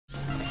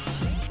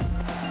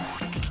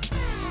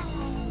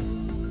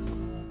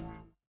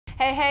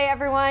Hey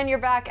everyone, you're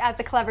back at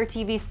the Clever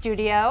TV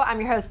studio. I'm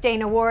your host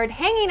Dana Ward,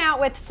 hanging out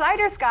with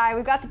Cider Sky.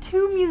 We've got the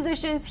two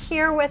musicians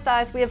here with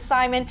us. We have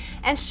Simon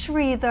and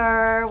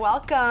Shridhar.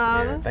 Welcome.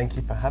 Yeah, thank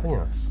you for having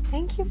us.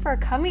 Thank you for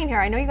coming here.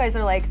 I know you guys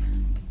are like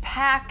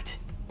packed,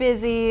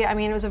 busy. I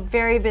mean, it was a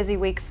very busy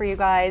week for you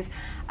guys.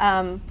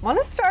 Want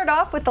to start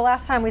off with the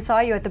last time we saw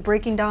you at the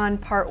Breaking Dawn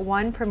Part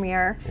 1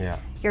 premiere. Yeah.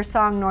 Your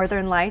song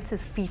Northern Lights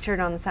is featured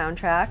on the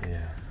soundtrack.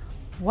 Yeah.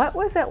 What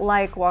was it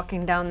like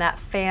walking down that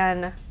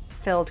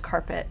fan-filled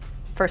carpet,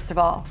 first of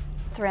all?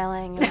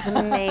 Thrilling. It was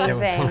amazing. It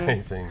was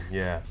amazing,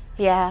 yeah.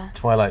 Yeah.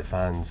 Twilight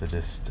fans are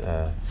just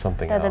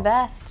something else. They're the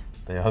best.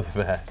 They are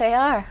the best. They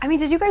are. I mean,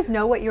 did you guys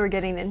know what you were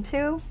getting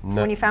into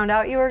when you found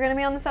out you were going to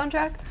be on the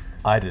soundtrack?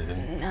 I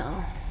didn't.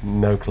 No.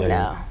 No clue.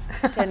 No.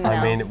 Didn't know.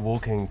 I mean,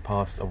 walking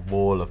past a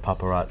wall of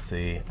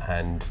paparazzi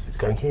and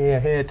going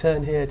here,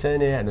 turn here,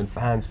 and then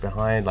fans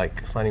behind,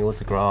 like signing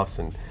autographs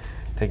and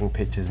taking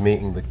pictures,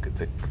 meeting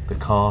the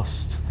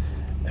cast.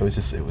 It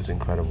was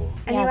incredible.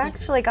 And you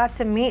actually got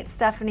to meet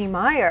Stephenie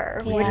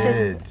Meyer, Yeah. which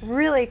is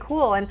really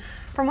cool. And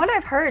from what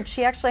I've heard,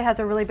 she actually has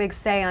a really big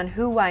say on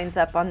who winds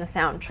up on the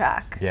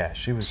soundtrack. Yeah,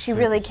 she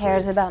really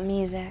cares about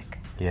music.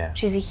 Yeah.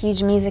 She's a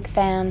huge music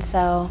fan,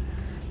 so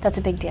that's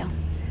a big deal.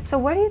 So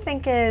what do you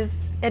think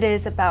it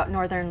is about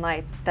Northern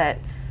Lights that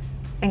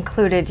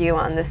included you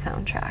on the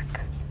soundtrack?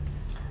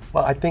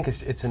 Well, I think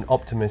it's an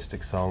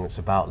optimistic song. It's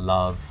about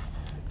love,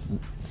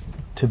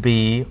 to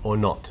be or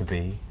not to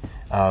be,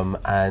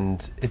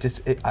 and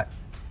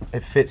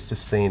it fits the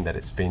scene that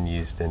it's been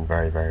used in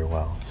very, very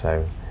well.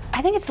 So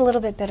I think it's a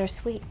little bit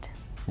bittersweet.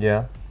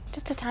 Yeah.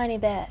 Just a tiny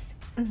bit.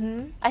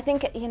 Mm-hmm. I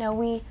think, you know,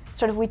 we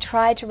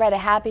tried to write a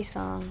happy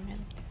song,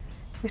 and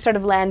we sort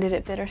of landed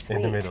at bittersweet.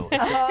 In the middle.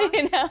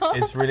 You know?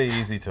 It's really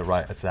easy to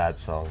write a sad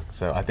song.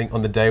 So I think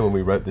on the day when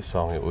we wrote this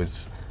song, it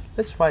was,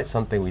 let's write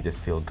something we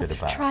just feel good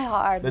about. Let's try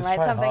hard and Let's write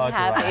try something hard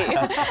to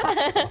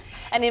happy.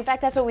 And in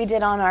fact, that's what we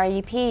did on our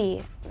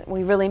EP.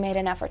 We really made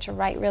an effort to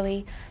write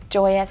really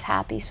joyous,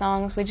 happy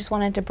songs. We just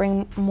wanted to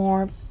bring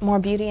more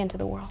beauty into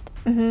the world.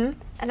 Mm-hmm.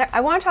 And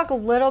I want to talk a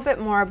little bit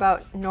more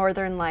about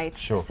Northern Lights.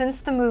 Sure.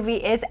 Since the movie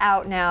is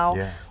out now,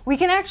 Yeah. we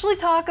can actually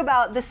talk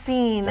about the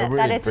scene They're that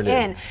really it's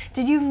brilliant. in.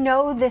 Did you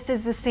know this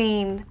is the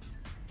scene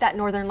that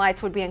Northern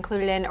Lights would be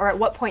included in, or at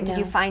what point did No.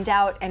 you find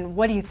out, and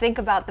what do you think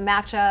about the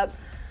matchup?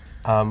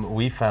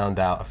 We found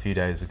out a few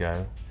days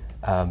ago,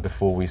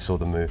 before we saw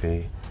the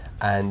movie,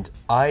 and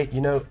I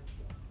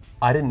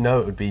didn't know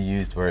it would be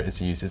used where it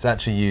is used. It's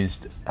actually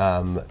used,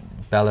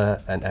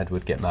 Bella and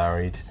Edward get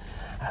married,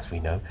 as we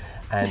know,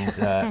 and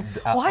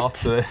What?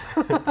 after,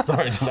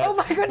 sorry, Jeanette. Oh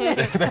my goodness.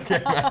 They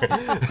get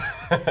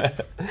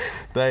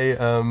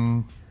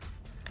married.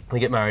 They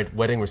get married,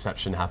 wedding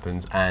reception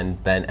happens,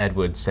 and then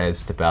Edward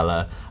says to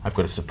Bella, I've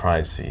got a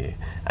surprise for you.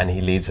 And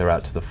he leads her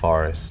out to the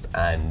forest,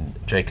 and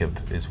Jacob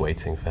is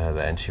waiting for her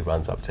there, and she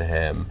runs up to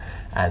him,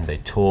 and they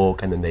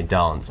talk, and then they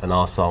dance, and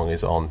our song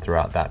is on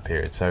throughout that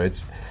period. So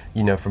it's,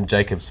 from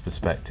Jacob's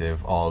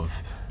perspective of,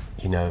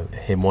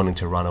 him wanting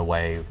to run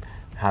away,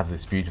 have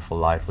this beautiful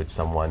life with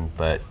someone,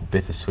 but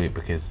bittersweet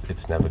because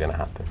it's never going to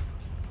happen.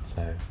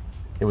 So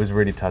it was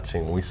really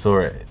touching. We saw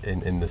it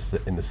in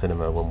the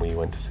cinema when we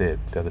went to see it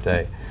the other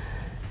day.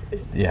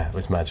 It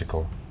was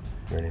magical,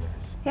 really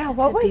nice. Yeah,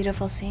 It's a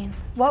beautiful scene.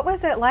 What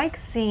was it like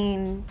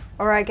seeing,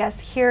 or I guess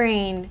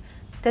hearing,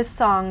 this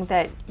song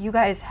that you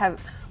guys have,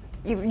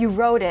 you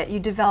wrote it, you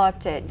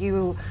developed it,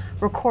 you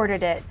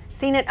recorded it,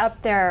 seeing it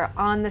up there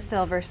on the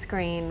silver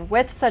screen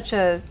with such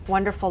a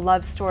wonderful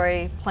love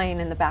story playing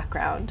in the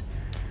background?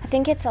 I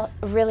think it's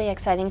really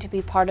exciting to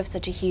be part of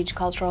such a huge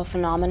cultural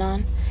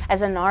phenomenon.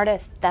 As an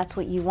artist, that's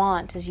what you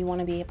want, is you want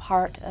to be a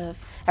part of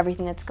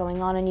everything that's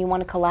going on and you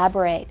want to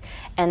collaborate.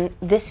 And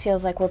this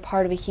feels like we're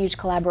part of a huge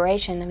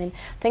collaboration. I mean,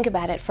 think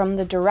about it, from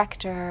the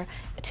director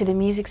to the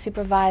music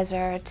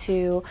supervisor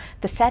to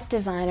the set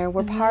designer,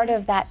 we're part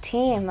of that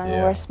team. I mean,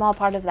 we're a small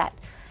part of that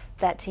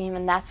team,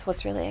 and that's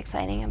what's really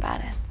exciting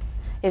about it,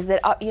 is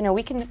that,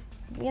 we can,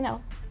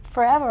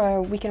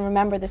 forever we can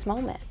remember this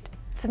moment.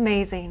 It's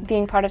amazing.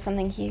 Being part of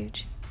something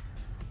huge.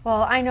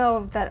 Well, I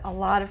know that a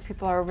lot of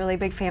people are really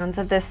big fans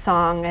of this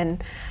song,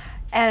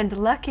 and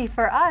lucky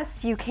for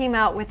us, you came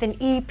out with an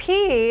EP.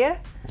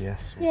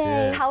 Yes, we Yay.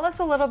 did. Tell us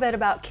a little bit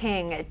about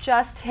King. It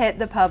just hit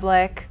the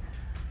public.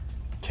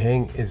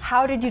 King is...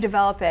 How did you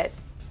develop it?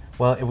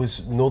 Well,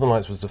 Northern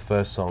Lights was the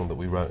first song that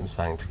we wrote and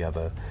sang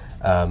together.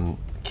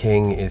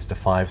 King is the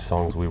 5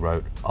 songs we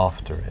wrote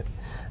after it.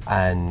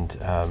 And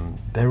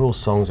they're all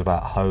songs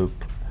about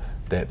hope.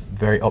 They're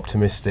very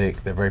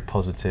optimistic, they're very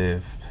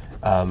positive.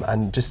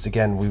 And just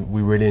again,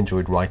 we really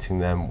enjoyed writing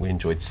them, we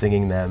enjoyed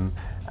singing them,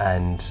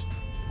 and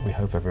we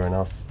hope everyone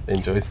else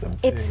enjoys them too.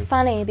 It's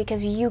funny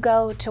because you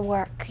go to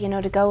work,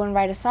 to go and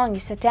write a song. You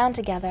sit down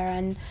together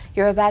and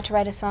you're about to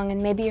write a song,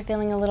 and maybe you're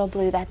feeling a little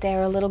blue that day,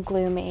 or a little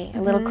gloomy,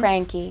 a little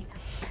cranky.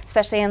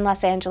 Especially in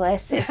Los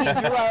Angeles, if you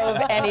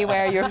drove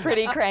anywhere, you're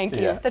pretty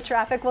cranky. Yeah. The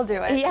traffic will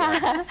do it.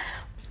 Yeah.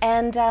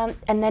 And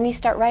then you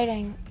start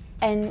writing,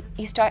 and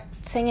you start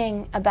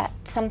singing about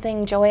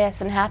something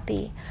joyous and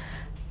happy.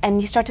 and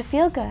you start to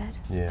feel good.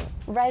 Yeah.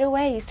 Right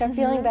away, you start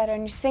feeling better,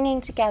 and you're singing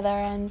together,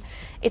 and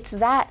it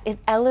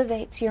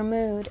elevates your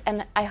mood,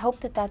 and I hope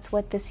that that's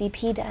what this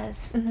EP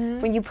does.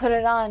 When you put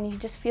it on, you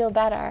just feel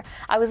better.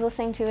 I was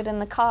listening to it in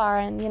the car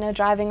and, you know,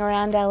 driving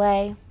around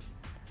LA,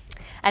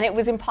 and it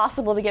was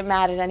impossible to get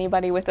mad at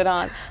anybody with it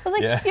on. I was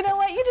like, you know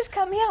what, you just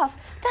cut me off.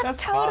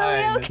 That's totally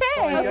fine. okay. It's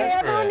fine. Okay,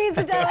 everyone needs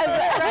to download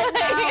that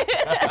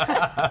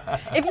right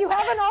now. If you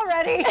haven't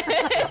already.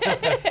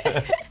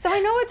 So I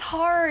know it's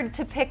hard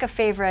to pick a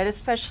favorite,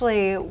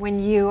 especially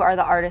when you are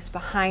the artist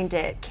behind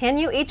it. Can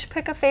you each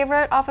pick a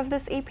favorite off of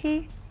this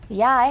EP?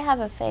 Yeah, I have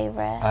a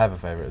favorite. I have a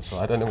favorite as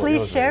well. I don't know what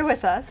Please yours share is.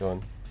 with us.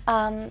 Go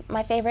on.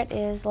 My favorite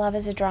is Love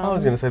is a Drum. I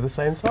was going to say the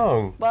same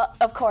song. Well,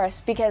 of course,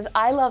 because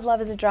I love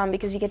Love is a Drum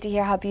because you get to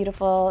hear how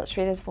beautiful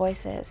Shridhar's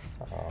voice is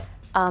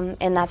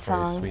in that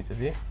song. Very sweet of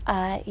you.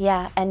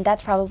 Yeah, and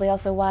that's probably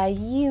also why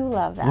you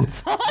love that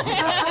song.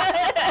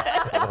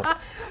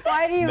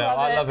 Why do you love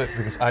it? I love it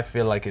because I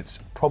feel like it's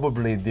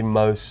probably the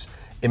most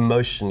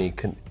emotionally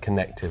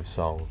connective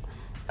song.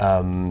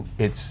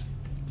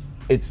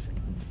 It's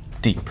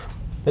deep.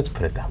 Let's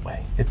put it that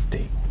way. It's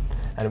deep.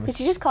 And it was,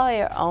 Did you just call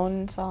your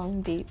own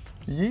song deep?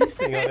 you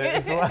sing on it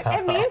as well.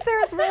 It means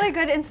there's really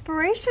good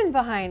inspiration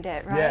behind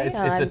it, right? Yeah, it's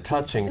a I'm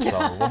touching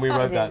song. When we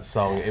wrote It that is.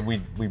 song,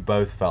 we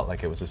both felt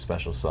like it was a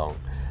special song.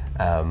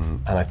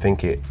 And I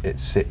think it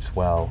sits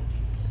well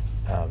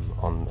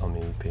on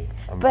the EP.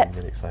 I'm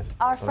really excited.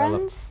 Our But I love-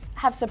 friends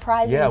have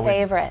surprising Yeah, we-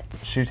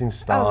 favorites. Shooting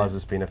Stars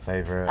has been a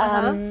favorite.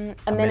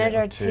 A minute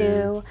or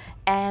two,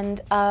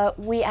 and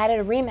we added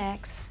a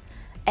remix,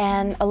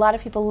 and a lot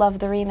of people love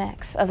the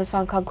remix of a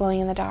song called Glowing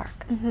in the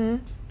Dark.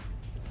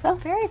 So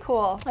Very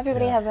cool.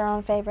 everybody has their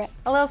own favorite.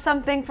 A little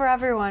something for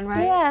everyone,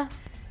 right? Yeah.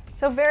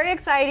 So very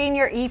exciting.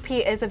 Your EP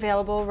is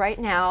available right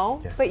now,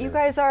 Yes, but it you is.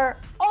 guys are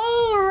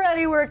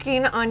already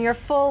working on your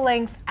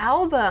full-length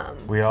album.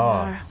 We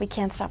are. We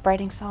can't stop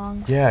writing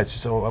songs. Yeah, it's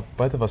just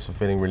both of us are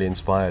feeling really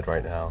inspired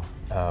right now.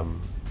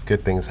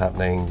 Good things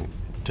happening.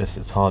 Just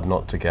it's hard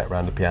not to get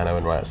around the piano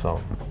and write a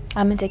song.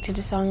 I'm addicted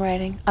to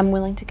songwriting. I'm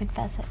willing to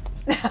confess it.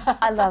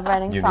 I love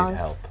writing You need songs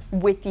help.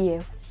 with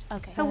you.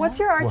 Okay. So what's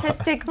your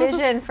artistic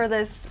vision for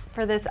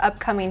this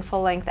upcoming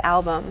full-length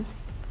album?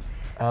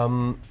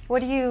 What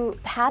do you?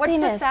 What's the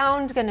Happiness.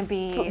 sound going to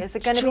be? Is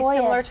it going to be similar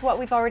Joyous, to what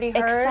we've already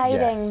heard?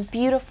 exciting, Yes.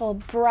 beautiful,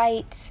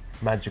 bright.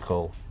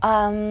 Magical.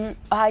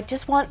 I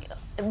just want,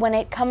 when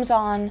it comes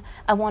on,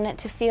 I want it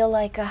to feel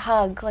like a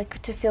hug,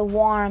 like to feel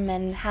warm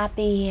and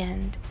happy,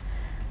 and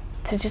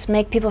to just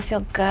make people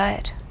feel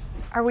good.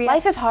 Are we?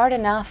 Life is hard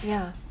enough,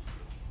 Yeah.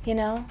 you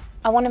know?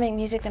 I want to make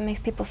music that makes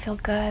people feel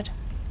good.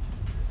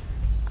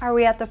 Are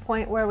we at the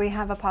point where we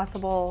have a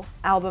possible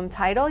album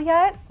title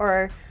yet,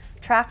 or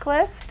track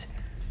list?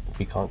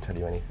 We can't tell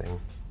you anything.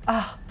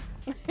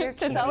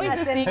 There's always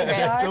a It's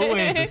secret.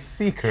 always a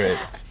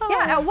secret.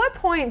 Yeah. At what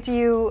point do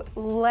you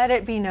let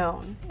it be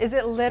known? Is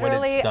it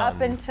literally done.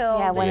 up until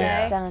Yeah, when the Yeah.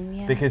 day? it's done,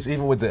 yeah. Because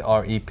even with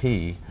our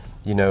EP,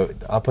 you know,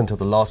 up until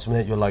the last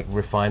minute, you're like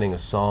refining a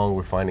song,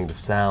 refining the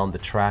sound, the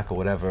track, or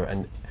whatever,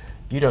 and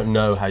you don't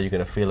know how you're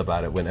going to feel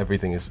about it when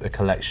everything is a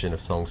collection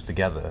of songs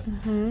together.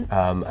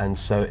 And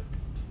so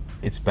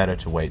it's better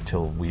to wait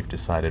till we've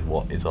decided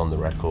what is on the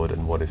record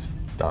and what is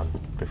done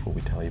before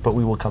we tell you. But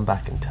we will come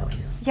back and tell you.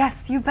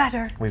 Yes, you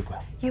better. We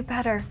will. You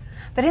better.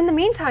 But in the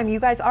meantime, you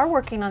guys are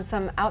working on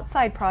some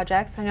outside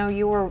projects. I know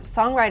you were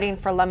songwriting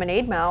for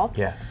Lemonade Mouth.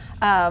 Yes.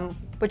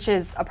 Which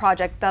is a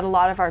project that a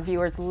lot of our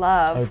viewers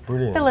love. Oh,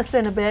 brilliant. To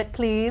listen a bit,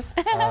 please.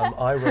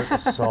 I wrote a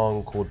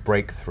song called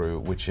Breakthrough,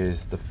 which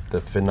is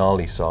the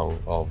finale song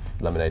of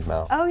Lemonade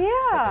Mouth. Oh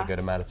yeah. They go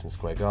to Madison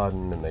Square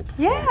Garden and they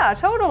perform. Yeah,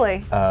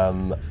 totally.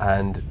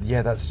 And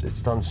yeah,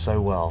 it's done so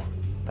well.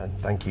 And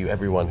thank you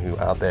everyone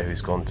out there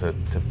who's gone to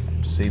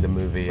see the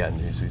movie and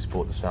who's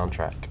bought the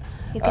soundtrack.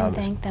 You can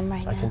thank them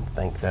right I now. can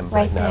thank them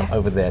Right right now there.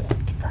 over there.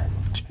 Thank you very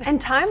much. And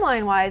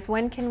timeline-wise,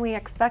 when can we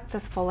expect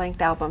this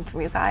full-length album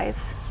from you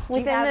guys? Do you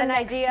Within have the an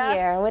next idea?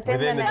 year. Within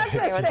the next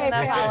year. Within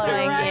the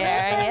following year.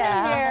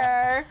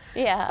 Yeah.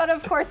 Yeah. But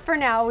of course, for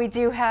now, we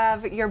do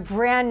have your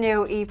brand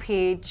new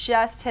EP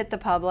just hit the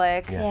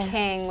public, Yes.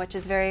 King, which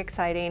is very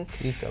exciting.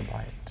 Please go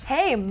buy it.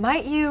 Hey,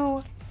 might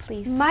you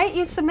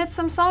submit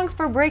some songs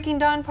for Breaking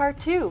Dawn Part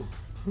 2?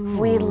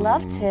 We'd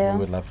love to. We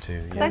would love to.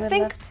 Yeah. I would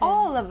think love to.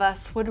 all of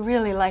us would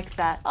really like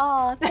that.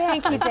 Oh,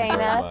 thank you, very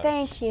Dana. much.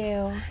 Thank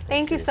you.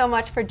 Thank you so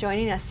much for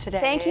joining us today.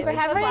 Thank you for This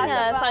was having lots of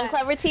us fun. on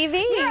Clever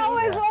TV. You're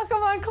always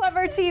welcome on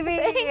Clever TV.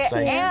 you.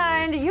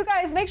 And you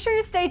guys, make sure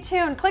you stay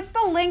tuned. Click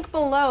the link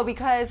below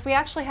because we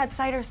actually had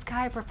Cider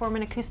Sky perform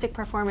an acoustic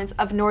performance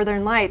of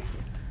Northern Lights,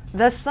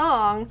 the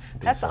song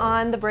that's song.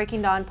 on the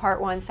Breaking Dawn Part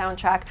 1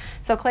 soundtrack.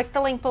 So click the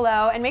link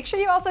below and make sure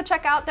you also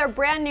check out their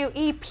brand new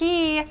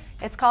EP.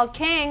 It's called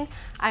King.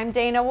 I'm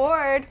Dana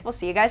Ward. We'll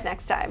see you guys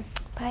next time.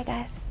 Bye,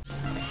 guys.